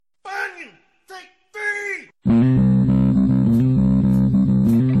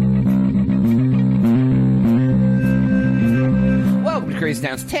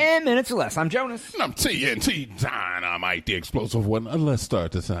Downs, 10 minutes or less. I'm Jonas. And I'm TNT Dynamite, the explosive one. Let's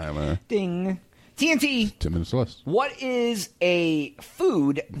start the timer. Ding. TNT. 10 minutes or less. What is a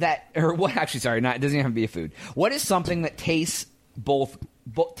food that, or what? Actually, sorry, not. It doesn't even have to be a food. What is something that tastes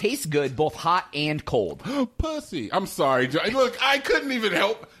tastes good, both hot and cold? Pussy. I'm sorry. Look, I couldn't even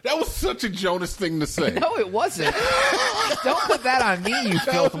help. That was such a Jonas thing to say. No, it wasn't. Don't put that on me, you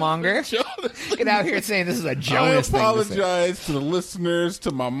filthmonger. Get out here saying this is a Jonas thing. I apologize to the listeners,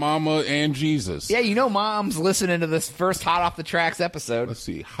 to my mama, and Jesus. Yeah, you know mom's listening to this first Hot Off the Tracks episode. Let's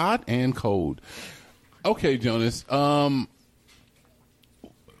see. Hot and cold. Okay, Jonas. Wow.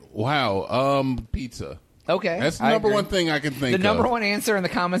 Pizza. Okay. That's the number one thing I can think of. The number one answer in the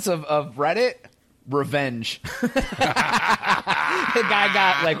comments of Reddit, revenge. The guy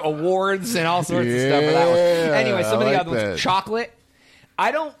got like awards and all sorts of stuff for that one. Anyway, some of the other ones. Chocolate.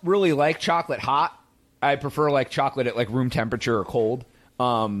 I don't really like chocolate hot. I prefer like chocolate at like room temperature or cold.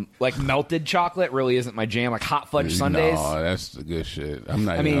 Like melted chocolate really isn't my jam. Like hot fudge sundaes. No, that's the good shit. I'm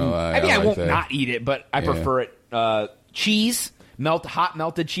not. I won't not eat it, but I prefer it. Cheese. Hot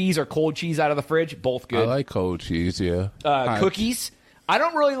melted cheese or cold cheese out of the fridge, both good. I like cold cheese, yeah. Cookies. I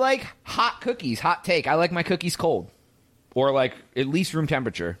don't really like hot cookies. Hot take. I like my cookies cold, or like at least room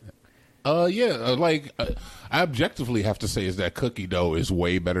temperature. I objectively have to say is that cookie dough is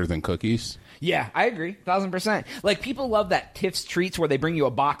way better than cookies. Yeah, I agree, 1000%. Like people love that Tiff's Treats where they bring you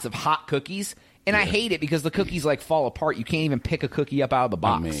a box of hot cookies. And I hate it because the cookies like fall apart. You can't even pick a cookie up out of the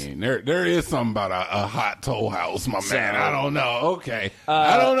box. I mean, there is something about a hot Toll House, my man. I don't know. Okay,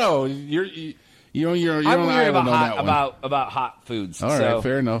 I don't know. You're I'm weird about hot foods. All right,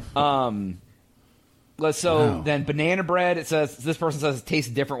 fair enough. Then banana bread. It says this person says it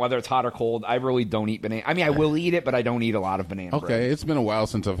tastes different whether it's hot or cold. I really don't eat banana. I mean, I will eat it, but I don't eat a lot of banana bread. Okay, it's been a while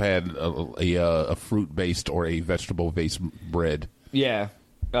since I've had a fruit based or a vegetable based bread. Yeah.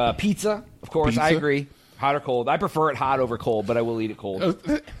 Pizza, of course. Pizza? I agree. Hot or cold. I prefer it hot over cold, but I will eat it cold.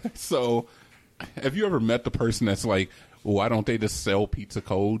 So, have you ever met the person that's like, why don't they just sell pizza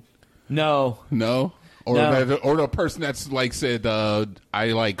cold? No. No? Or the person that's like said, I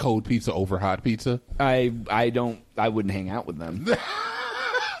like cold pizza over hot pizza? I wouldn't hang out with them.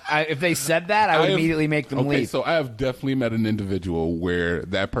 If they said that, I would immediately make them leave. So I have definitely met an individual where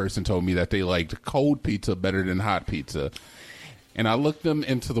that person told me that they liked cold pizza better than hot pizza. And I looked them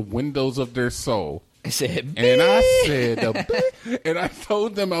into the windows of their soul. I said, and and I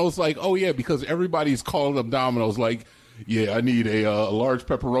told them, I was like, oh yeah, because everybody's calling them Domino's, like, yeah, I need a large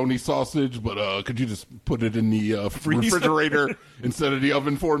pepperoni sausage, but could you just put it in the refrigerator instead of the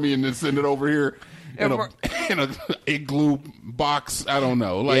oven for me and then send it over here in a igloo box? I don't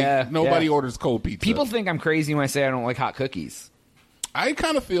know. Nobody orders cold pizza. People think I'm crazy when I say I don't like hot cookies. I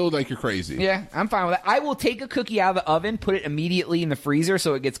kind of feel like you're crazy. Yeah, I'm fine with that. I will take a cookie out of the oven, put it immediately in the freezer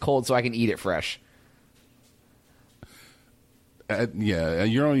so it gets cold so I can eat it fresh.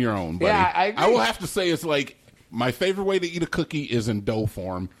 You're on your own, buddy. Yeah, I agree. I will have to say it's like my favorite way to eat a cookie is in dough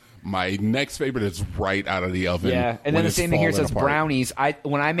form. My next favorite is right out of the oven. Yeah, and then the same thing here says brownies.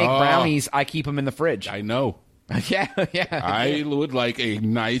 When I make brownies, I keep them in the fridge. I know. Yeah. I would like a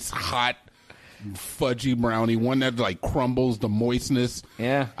nice hot fudgy brownie, one that like crumbles, the moistness.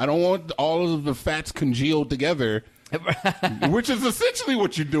 Yeah. I don't want all of the fats congealed together, which is essentially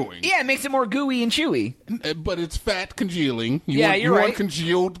what you're doing. Yeah, it makes it more gooey and chewy. But it's fat congealing. You're right. Want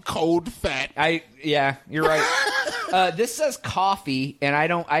congealed cold fat. You're right. This says coffee, and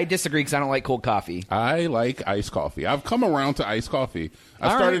I disagree because I don't like cold coffee. I like iced coffee. I've come around to iced coffee.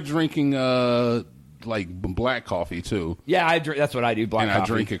 I started drinking like black coffee too. Yeah, that's what I do. Black coffee. And I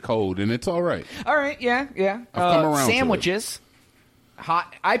drink it cold, and it's all right. All right, yeah. I've come around sandwiches.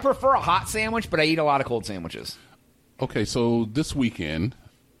 Hot. I prefer a hot sandwich, but I eat a lot of cold sandwiches. Okay, so this weekend,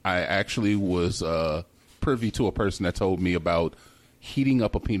 I actually was privy to a person that told me about heating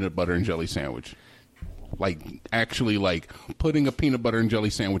up a peanut butter and jelly sandwich. Like, actually, like, putting a peanut butter and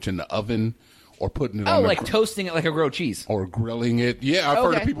jelly sandwich in the oven or putting it on toasting it like a grilled cheese. Or grilling it. Yeah, I've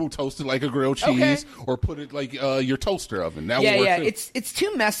heard of people toast it like a grilled cheese or put it like your toaster oven. That would work too. It's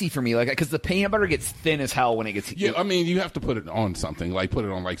too messy for me, like, because the peanut butter gets thin as hell when it gets... Yeah, I mean, you have to put it on something, like put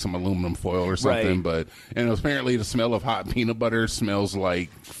it on like some aluminum foil or something. Right. And apparently the smell of hot peanut butter smells like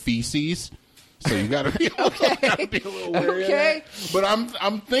feces. So you got to be a little wary of that. But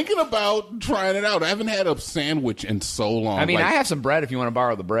I'm thinking about trying it out. I haven't had a sandwich in so long. I mean, I have some bread if you want to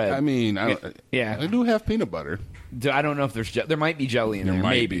borrow the bread. I mean, I do have peanut butter. I don't know if there might be jelly in there.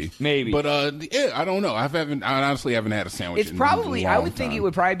 Maybe. But I don't know. I honestly haven't had a sandwich. It's probably. I would think it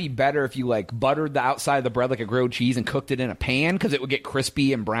would probably be better if you like buttered the outside of the bread like a grilled cheese and cooked it in a pan because it would get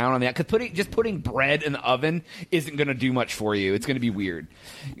crispy and brown on that. Because putting bread in the oven isn't going to do much for you. It's going to be weird.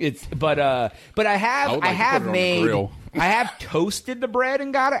 But I have toasted the bread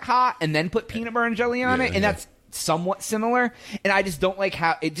and got it hot and then put peanut butter and jelly on it, and that's somewhat similar. And I just don't like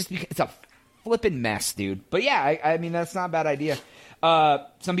how it's a flipping mess, dude. But yeah, I mean that's not a bad idea.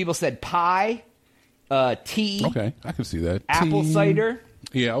 Some people said pie, tea. Okay, I can see that. Apple cider.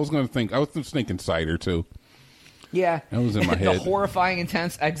 Yeah, I was just thinking cider too. Yeah, that was in my head. The horrifying,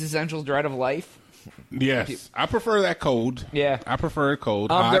 intense, existential dread of life. Yes, I prefer that cold. Yeah, I prefer it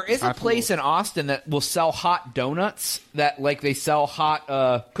cold. There is a place in Austin that will sell hot donuts. That like they sell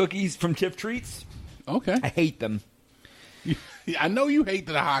hot cookies from Tip Treats. Okay, I hate them. I know you hate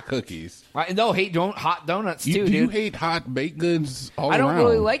the hot cookies. Don't hot donuts too, dude. You hate hot baked goods all around. I don't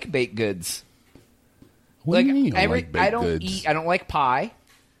really like baked goods. What do you mean? I don't like pie.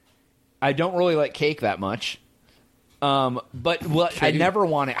 I don't really like cake that much. I never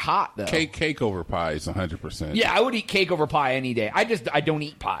want it hot though. Cake over pie is 100%. Yeah, I would eat cake over pie any day. I don't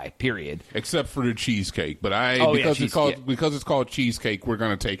eat pie. Period. Except for the cheesecake, but because it's called cheesecake, we're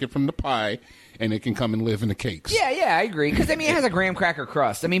gonna take it from the pie. And it can come and live in the cakes. Yeah, I agree. Because, I mean, it has a graham cracker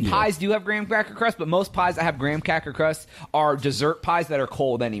crust. I mean, pies do have graham cracker crust, but most pies that have graham cracker crust are dessert pies that are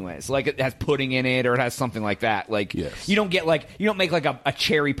cold anyways. Like, it has pudding in it or it has something like that. Like, you don't make like a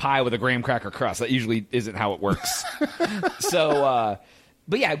cherry pie with a graham cracker crust. That usually isn't how it works.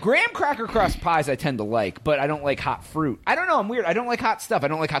 But yeah, graham cracker crust pies I tend to like, but I don't like hot fruit. I don't know, I'm weird. I don't like hot stuff. I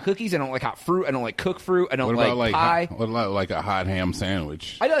don't like hot cookies. I don't like hot fruit. I don't like cooked fruit. I don't like pie. What about like a hot ham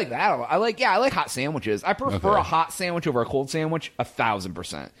sandwich? I like that a lot. I like hot sandwiches. I prefer a hot sandwich over a cold sandwich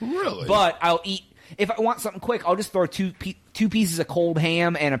 1,000%. Really? But I'll eat, if I want something quick, I'll just throw two pieces of cold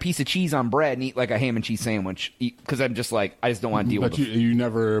ham and a piece of cheese on bread and eat like a ham and cheese sandwich. Because I'm just like, I just don't want to deal with it. But you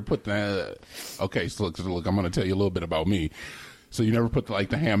never put that. Okay, so look, I'm going to tell you a little bit about me. So you never put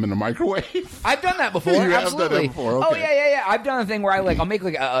the ham in the microwave? I've done that before. You absolutely. have done that before. Okay. Oh yeah. I've done a thing where I'll make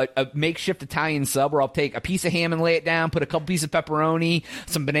like a makeshift Italian sub where I'll take a piece of ham and lay it down, put a couple pieces of pepperoni,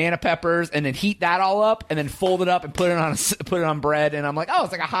 some banana peppers, and then heat that all up, and then fold it up and put it on bread. And I'm like, oh,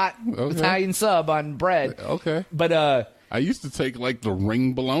 it's like a hot Italian sub on bread. Okay. But I used to take like the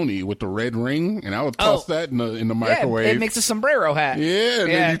ring bologna with the red ring, and I would toss that in the microwave. Yeah, it makes a sombrero hat. Yeah, and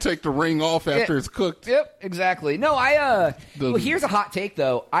then you take the ring off after it's cooked. Yep, exactly. No, well, here's a hot take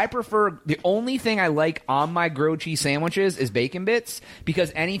though. I prefer the only thing I like on my grilled cheese sandwiches is bacon bits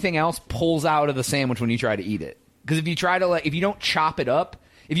because anything else pulls out of the sandwich when you try to eat it. Because if you don't chop it up.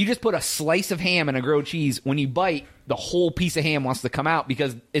 If you just put a slice of ham in a grilled cheese, when you bite, the whole piece of ham wants to come out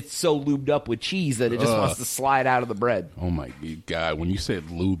because it's so lubed up with cheese that it just wants to slide out of the bread. Oh, my God. When you said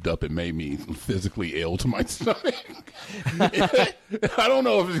lubed up, it made me physically ill to my stomach. I don't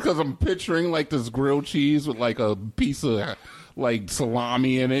know if it's because I'm picturing like this grilled cheese with like a piece of like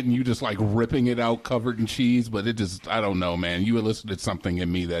salami in it and you just like ripping it out covered in cheese. But I don't know, man. You elicited something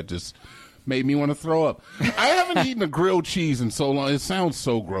in me that just made me want to throw up. I haven't eaten a grilled cheese in so long. It sounds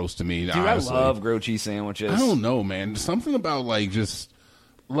so gross to me. Dude, honestly. I love grilled cheese sandwiches. I don't know, man. Something about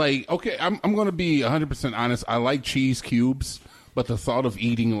okay, I'm going to be 100% honest. I like cheese cubes, but the thought of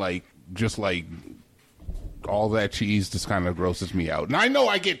eating all that cheese just kind of grosses me out. And I know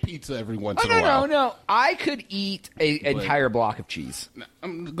I get pizza every once in a while. No. I could eat an entire block of cheese.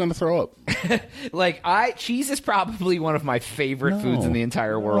 I'm going to throw up. Cheese is probably one of my favorite foods in the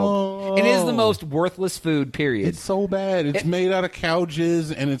entire world. It is the most worthless food, period. It's so bad. It's made out of cow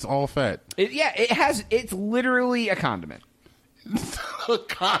jizz and it's all fat. It's literally a condiment.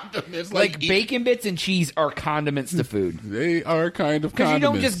 Condiments like bacon bits and cheese are condiments to food. They are kind of condiments. Because you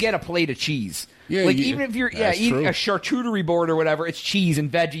don't just get a plate of cheese. Yeah, even if you're eating a charcuterie board or whatever, it's cheese and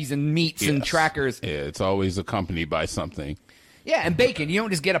veggies and meats and crackers. Yeah, it's always accompanied by something. Yeah, and bacon. You don't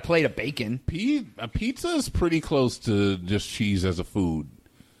just get a plate of bacon. A pizza is pretty close to just cheese as a food.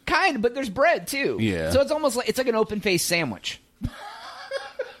 Kind of, but there's bread too. Yeah. So it's almost like an open-faced sandwich.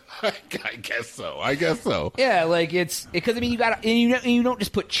 I guess so. Yeah, like it's because you don't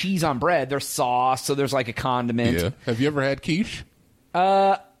just put cheese on bread. There's sauce, so there's like a condiment. Yeah. Have you ever had quiche?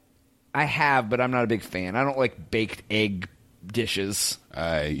 I have, but I'm not a big fan. I don't like baked egg dishes.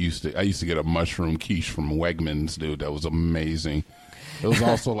 I used to get a mushroom quiche from Wegmans, dude. That was amazing. It was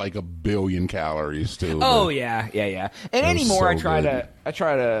also like 1 billion calories too. Oh yeah. And anymore, I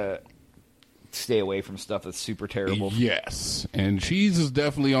try to stay away from stuff that's super terrible. Yes, and cheese is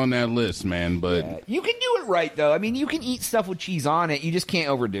definitely on that list, man. But you can do it right though. I mean, you can eat stuff with cheese on it. You just can't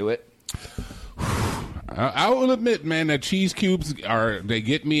overdo it. I will admit, man, that cheese cubes they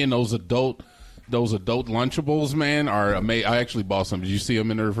get me in those adult Lunchables, man, are amazing. I actually bought some. Did you see them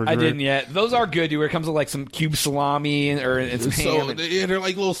in the refrigerator? I didn't yet. Those are good, dude. Where it comes with like some cube salami and some ham. They're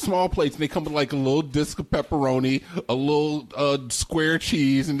like little small plates, and they come with like a little disc of pepperoni, a little square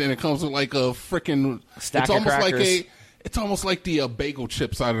cheese, and then it comes with like a freaking stack of crackers. It's almost like the bagel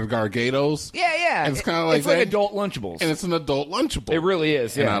chips out of the Gargatos. Yeah. And it's kind of like it's like adult Lunchables. And it's an adult Lunchable. It really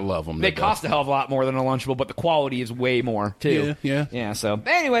is, yeah. And I love them. They cost a hell of a lot more than a Lunchable, but the quality is way more, too. Yeah. So,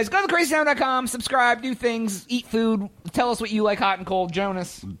 anyways, go to thecrazytown.com, subscribe, do things, eat food, tell us what you like hot and cold.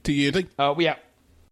 Jonas. To you. We out.